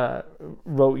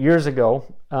wrote years ago,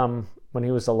 when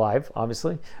he was alive,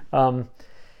 obviously.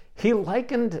 He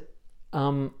likened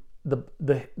the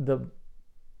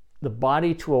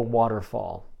body to a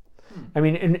waterfall.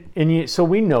 So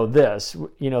we know this.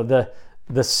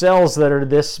 The cells that are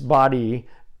this body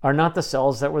are not the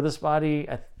cells that were this body.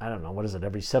 I don't know, what is it,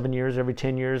 every 7 years, every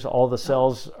 10 years, all the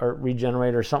cells are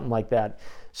regenerated or something like that.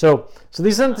 So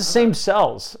these aren't the same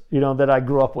cells, that I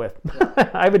grew up with.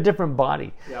 I have a different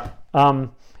body. Yeah.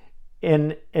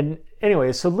 And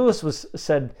anyway, so Lewis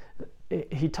said,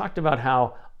 he talked about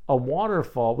how a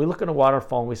waterfall, we look at a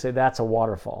waterfall and we say that's a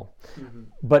waterfall. Mm-hmm.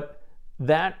 But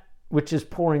that which is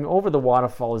pouring over the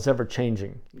waterfall is ever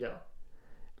changing. Yeah.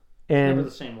 And never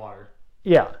the same water.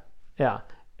 Yeah.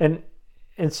 And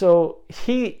so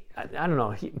I don't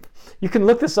know, you can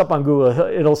look this up on Google.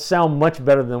 It'll sound much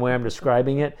better than the way I'm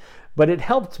describing it, but it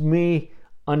helped me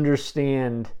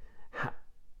understand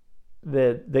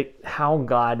how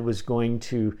God was going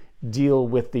to deal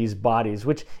with these bodies,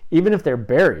 which even if they're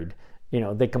buried,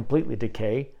 they completely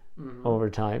decay over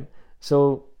time.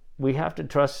 So we have to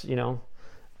trust,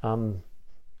 them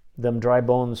dry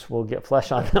bones will get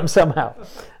flesh on them somehow,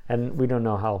 and we don't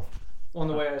know how. Well,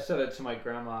 the way I said it to my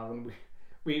grandma when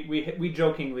we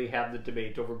jokingly have the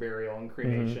debate over burial and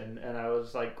cremation, and I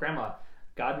was like, Grandma,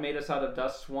 God made us out of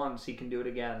dust once; He can do it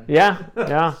again.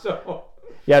 Yeah. So.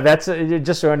 Yeah, that's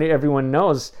just so everyone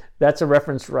knows. That's a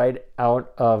reference right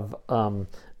out of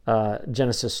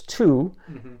Genesis 2,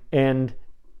 and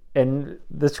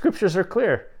the scriptures are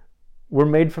clear. We're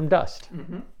made from dust.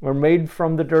 Mm-hmm. We're made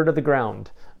from the dirt of the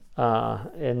ground,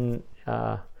 and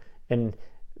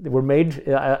we're made.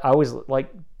 I always like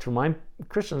to remind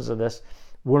Christians of this.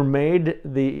 We're made.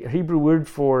 The Hebrew word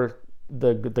for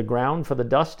the ground, for the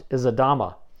dust, is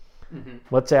Adama. Mm-hmm.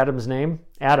 What's Adam's name?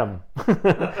 Adam.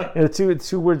 The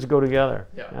two words go together.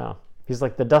 Yeah. He's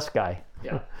like the dust guy.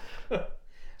 Yeah.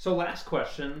 So last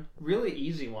question, really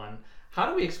easy one. How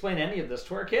do we explain any of this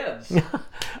to our kids?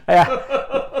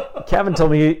 Kevin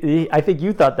told me, I think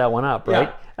you thought that one up, right?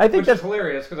 Yeah, I think that's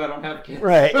hilarious because I don't have kids.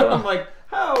 Right. So I'm like,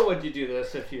 how would you do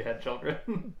this if you had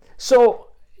children? So,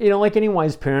 like any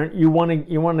wise parent, you want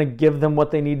to give them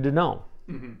what they need to know.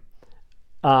 Mm-hmm.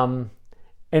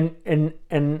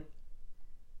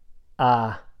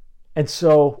 And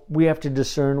so we have to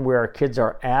discern where our kids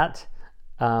are at.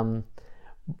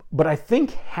 But I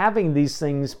think having these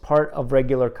things part of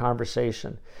regular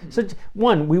conversation. Mm-hmm. So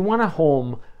one, we want a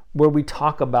home where we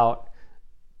talk about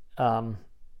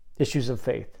issues of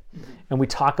faith. Mm-hmm. And we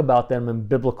talk about them in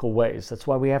biblical ways. That's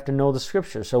why we have to know the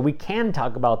scripture, so we can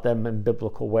talk about them in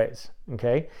biblical ways.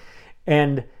 Okay?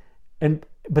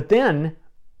 But then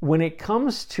when it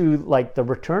comes to like the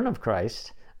return of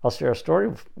Christ, I'll share a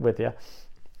story with you.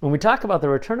 When we talk about the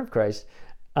return of Christ,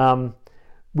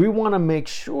 we want to make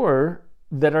sure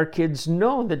that our kids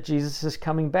know that Jesus is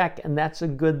coming back, and that's a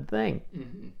good thing.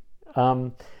 Mm-hmm.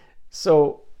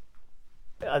 So,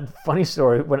 a funny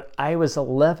story, when I was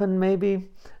 11 maybe,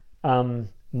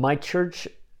 my church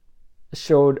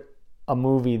showed a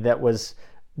movie that was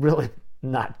really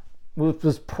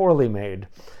was poorly made,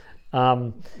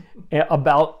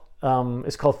 about,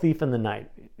 it's called Thief in the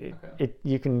Night.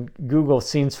 You can Google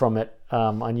scenes from it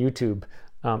on YouTube.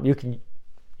 You can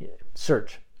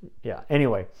search. Yeah.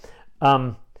 Anyway,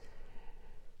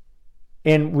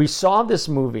 and we saw this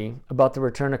movie about the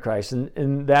return of Christ,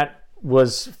 and that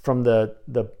was from the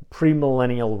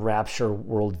premillennial rapture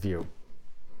worldview,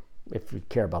 if you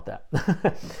care about that.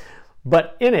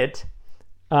 But in it,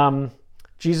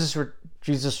 Jesus,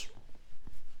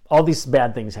 all these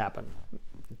bad things happen.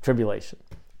 Tribulation,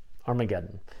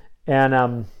 Armageddon.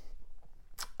 And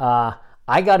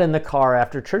I got in the car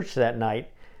after church that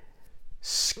night,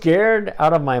 scared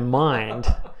out of my mind.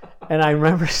 And I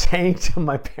remember saying to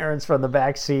my parents from the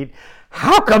back seat,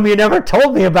 "How come you never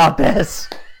told me about this?"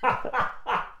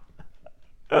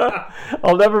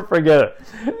 I'll never forget it.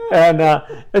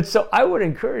 And so I would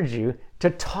encourage you to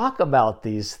talk about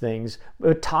these things,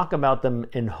 but talk about them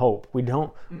in hope. We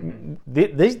don't. Mm-hmm.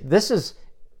 This is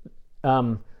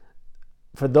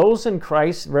for those in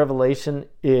Christ. Revelation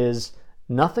is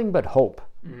nothing but hope,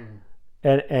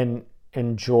 and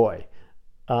joy,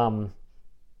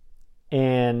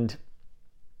 and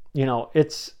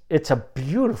it's a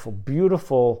beautiful,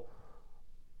 beautiful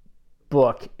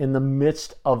book in the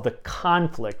midst of the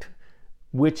conflict,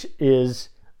 which is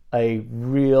a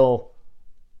real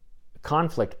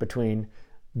conflict between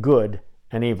good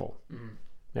and evil. Mm-hmm.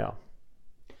 Yeah.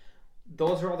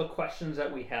 Those are all the questions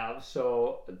that we have.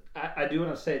 So I do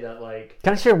want to say that, like,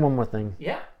 can I share one more thing?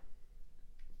 Yeah.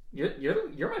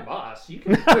 You're my boss. You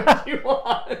can do what you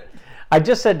want. I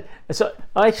just said, so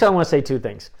actually I want to say two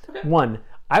things. Okay. One,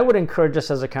 I would encourage us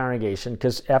as a congregation,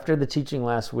 because after the teaching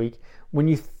last week, when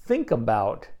we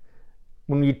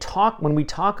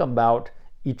talk about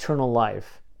eternal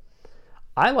life,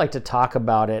 I like to talk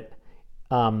about it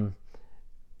rather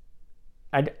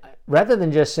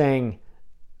than just saying,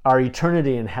 our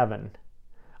eternity in heaven.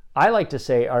 I like to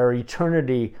say our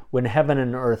eternity when heaven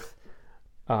and earth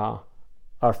are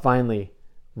finally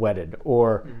wedded,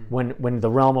 or when the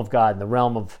realm of God and the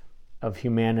realm of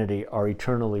humanity are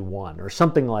eternally one, or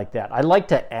something like that. I like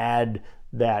to add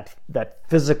that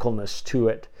physicalness to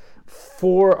it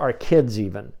for our kids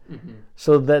even,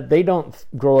 so that they don't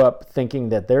grow up thinking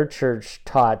that their church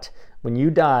taught when you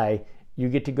die, you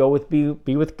get to go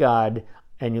be with God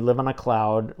and you live on a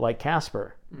cloud like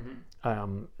Casper.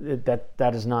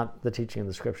 That is not the teaching of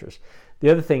the scriptures. The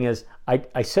other thing is,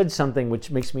 I said something which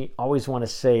makes me always want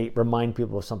to remind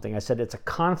people of something. I said it's a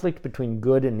conflict between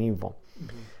good and evil.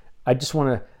 I just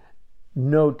want to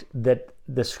note that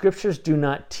the scriptures do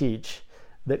not teach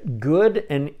that good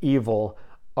and evil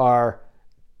are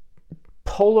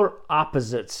polar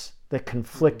opposites that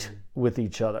conflict with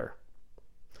each other.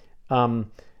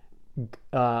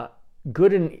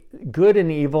 Good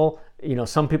and evil,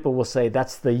 some people will say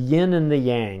that's the yin and the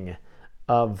yang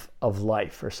of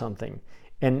life or something,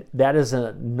 and that is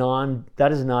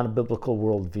not a biblical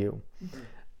worldview.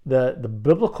 The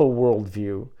biblical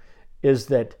worldview is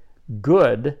that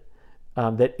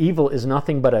that evil is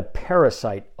nothing but a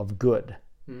parasite of good.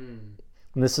 And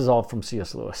this is all from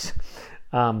C.S. Lewis.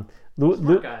 Smart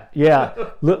guy. Yeah,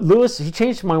 Lewis, he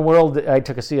changed my world. I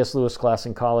took a C.S. Lewis class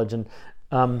in college, and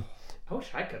I wish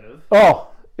I could have. oh,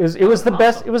 it was the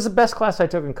best. It was the best class I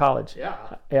took in college.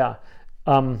 Yeah.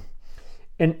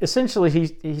 And essentially,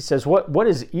 he says, what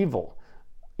is evil?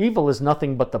 Evil is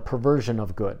nothing but the perversion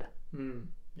of good.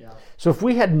 Yeah. So if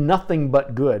we had nothing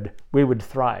but good, we would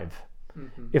thrive.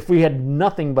 If we had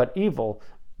nothing but evil,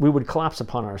 we would collapse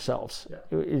upon ourselves.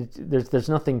 Yeah. There's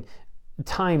nothing.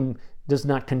 Time does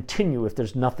not continue if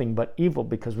there's nothing but evil,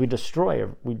 because we destroy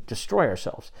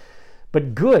ourselves.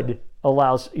 But good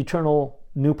allows eternal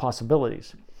new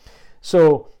possibilities.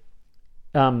 So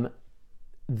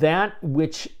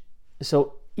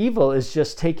so evil is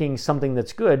just taking something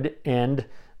that's good and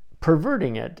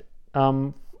perverting it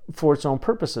for its own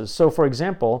purposes. So, for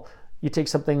example, you take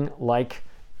something like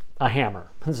a hammer.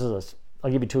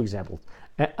 I'll give you two examples.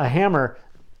 A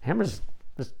hammer's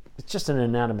it's just an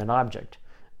inanimate object.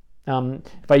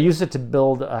 If I use it to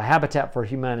build a Habitat for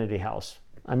Humanity house,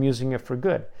 I'm using it for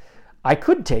good. I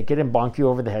could take it and bonk you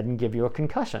over the head and give you a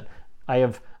concussion.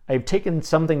 I've taken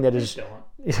something that is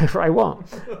I won't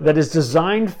that is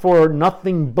designed for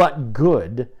nothing but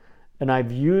good, and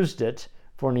I've used it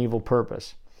for an evil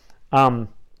purpose.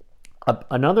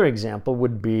 Another example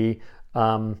would be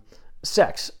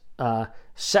sex.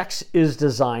 Sex is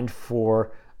designed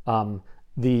for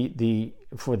the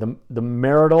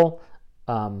marital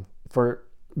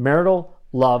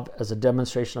love as a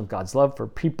demonstration of God's love for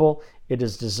people. It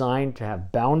is designed to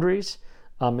have boundaries.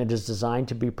 It is designed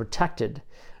to be protected.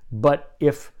 But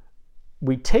if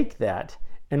we take that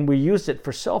and we use it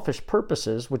for selfish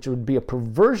purposes, which would be a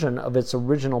perversion of its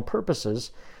original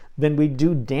purposes, then we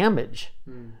do damage.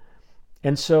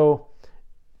 And so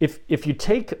if you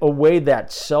take away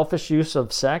that selfish use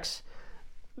of sex,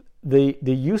 the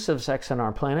use of sex on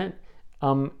our planet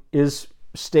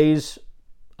stays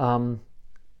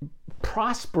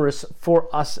prosperous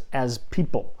for us as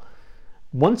people.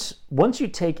 Once you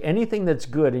take anything that's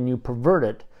good and you pervert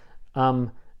it,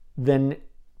 then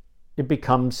it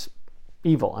becomes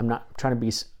evil. I'm not trying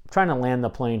to land the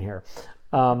plane here.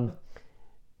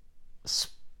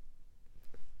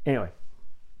 Anyway,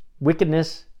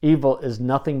 wickedness, evil is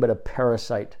nothing but a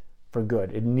parasite for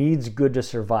good. It needs good to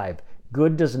survive.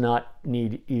 Good does not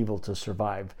need evil to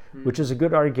survive, which is a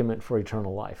good argument for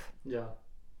eternal life. Yeah.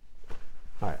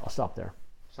 All right, I'll stop there.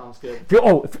 Sounds good.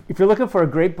 If you're looking for a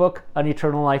great book on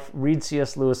eternal life, read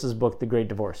C.S. Lewis's book, The Great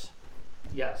Divorce.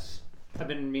 Yes. I've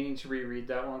been meaning to reread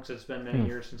that one because it's been many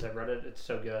years since I've read it. It's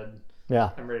so good.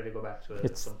 Yeah. I'm ready to go back to it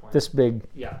at some point. This big.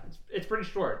 Yeah. It's pretty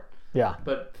short. Yeah.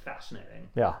 But fascinating.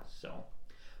 Yeah. So,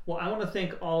 well, I want to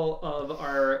thank all of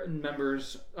our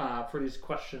members for these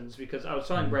questions, because I was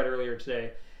telling Brett earlier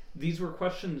today, these were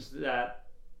questions that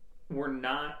were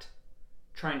not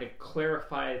trying to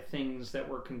clarify things that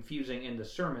were confusing in the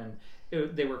sermon.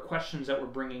 They were questions that were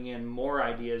bringing in more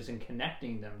ideas and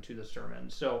connecting them to the sermon.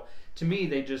 So to me,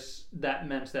 that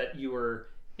meant that you were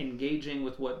engaging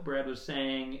with what Brad was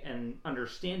saying and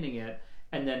understanding it,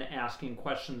 and then asking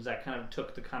questions that kind of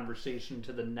took the conversation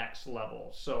to the next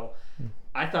level. So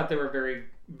I thought they were very,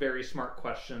 very smart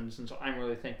questions, and so I'm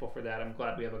really thankful for that. I'm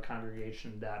glad we have a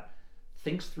congregation that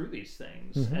thinks through these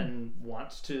things and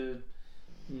wants to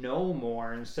know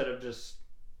more instead of just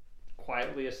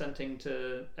quietly assenting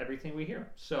to everything we hear.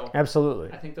 So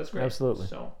absolutely, I think that's great. Absolutely.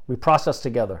 So we process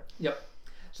together. Yep.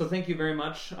 So thank you very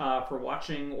much for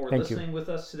watching or listening with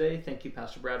us today. Thank you,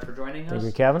 Pastor Brad, for joining us. Thank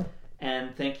you, Kevin.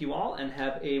 And thank you all, and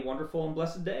have a wonderful and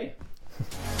blessed day.